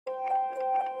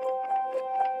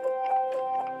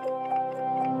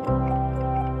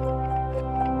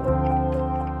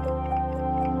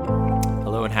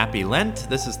Happy Lent.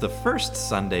 This is the first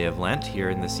Sunday of Lent here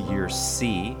in this year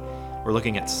C. We're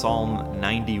looking at Psalm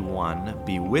 91,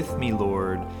 Be with me,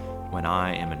 Lord, when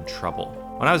I am in trouble.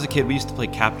 When I was a kid, we used to play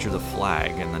capture the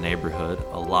flag in the neighborhood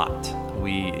a lot.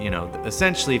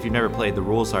 Essentially, if you've never played, the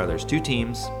rules are there's two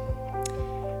teams,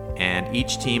 and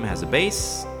each team has a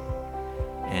base,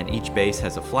 and each base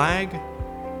has a flag,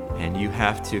 and you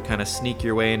have to kind of sneak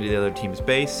your way into the other team's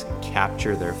base,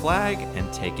 capture their flag,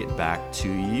 and take it back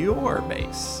to your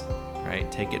base,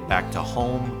 right? Take it back to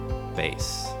home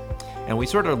base. And we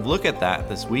sort of look at that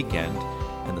this weekend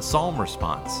in the psalm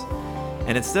response.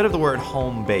 And instead of the word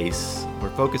home base,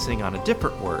 we're focusing on a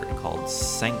different word called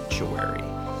sanctuary.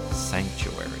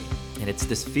 Sanctuary. And it's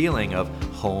this feeling of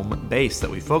home base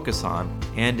that we focus on.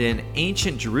 And in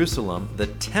ancient Jerusalem, the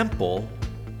temple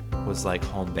was like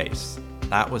home base.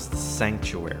 That was the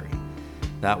sanctuary.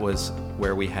 That was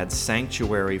where we had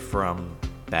sanctuary from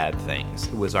bad things.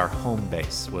 It was our home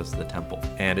base, was the temple.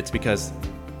 And it's because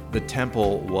the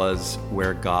temple was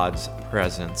where God's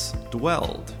presence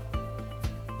dwelled.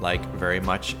 Like very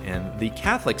much in the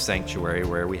Catholic sanctuary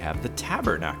where we have the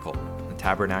tabernacle. The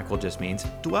tabernacle just means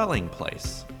dwelling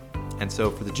place. And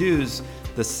so for the Jews,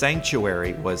 the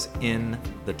sanctuary was in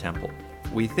the temple.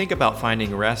 We think about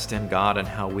finding rest in God and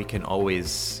how we can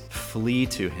always flee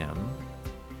to Him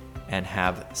and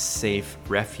have safe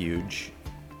refuge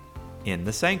in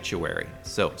the sanctuary.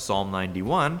 So Psalm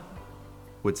 91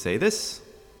 would say this: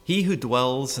 He who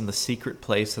dwells in the secret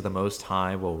place of the Most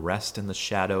High will rest in the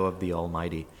shadow of the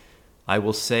Almighty. I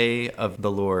will say of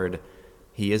the Lord,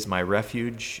 He is my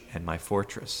refuge and my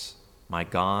fortress, my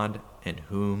God in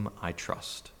whom I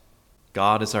trust.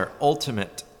 God is our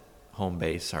ultimate home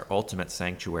base, our ultimate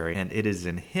sanctuary, and it is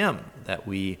in Him that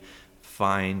we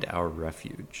find our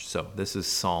refuge. So this is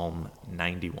Psalm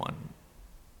 91.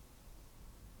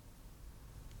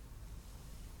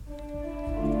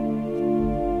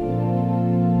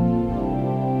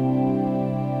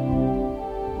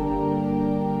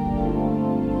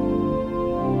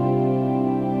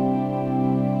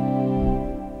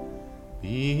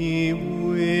 Be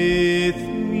with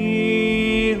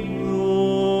me,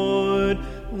 Lord,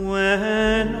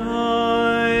 when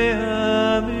I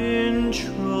am in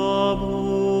trouble.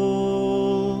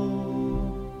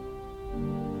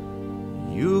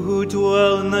 You who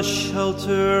dwell in the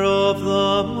shelter of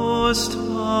the Most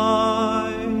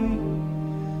High,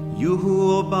 you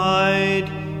who abide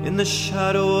in the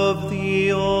shadow of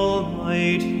the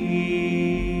Almighty,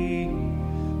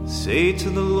 say to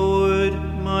the Lord,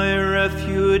 my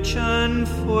refuge and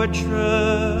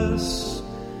fortress,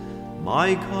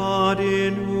 my God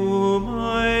in whom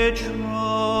I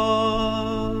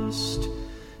trust.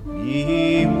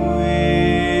 Be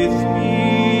with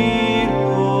me,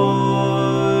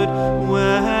 Lord,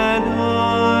 when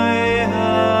I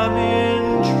am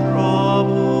in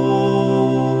trouble.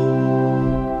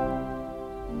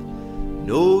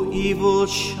 No evil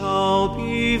shall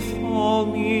befall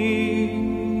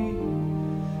me,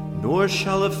 nor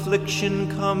shall affliction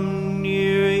come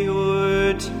near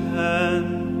your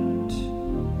tent.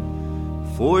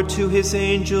 For to His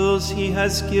angels He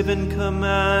has given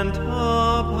command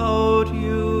about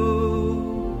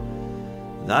you,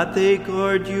 that they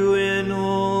guard you in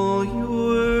all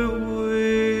your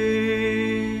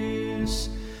ways.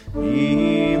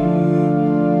 Be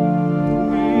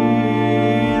with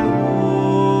me,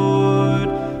 Lord,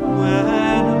 when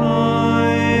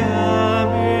I am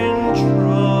in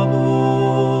trouble.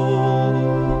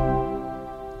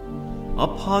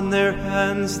 Upon their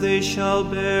hands they shall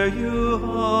bear you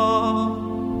up,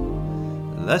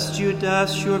 lest you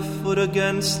dash your foot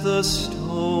against the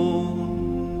stone.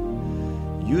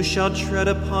 You shall tread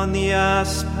upon the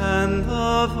asp and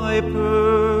the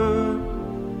viper.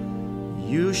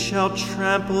 You shall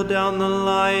trample down the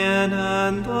lion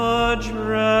and the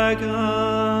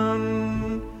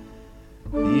dragon.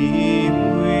 Be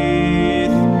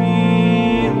with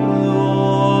me,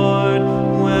 Lord,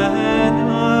 when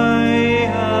I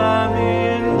am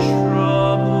in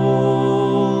trouble.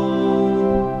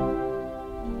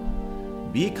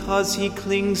 Because He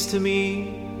clings to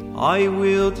me, I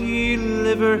will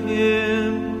deliver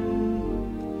him.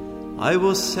 I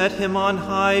will set him on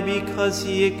high because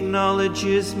he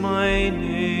acknowledges my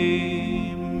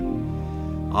name.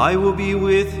 I will be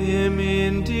with him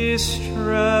in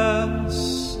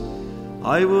distress.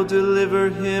 I will deliver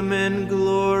him and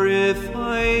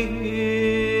glorify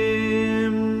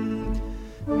him.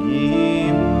 Be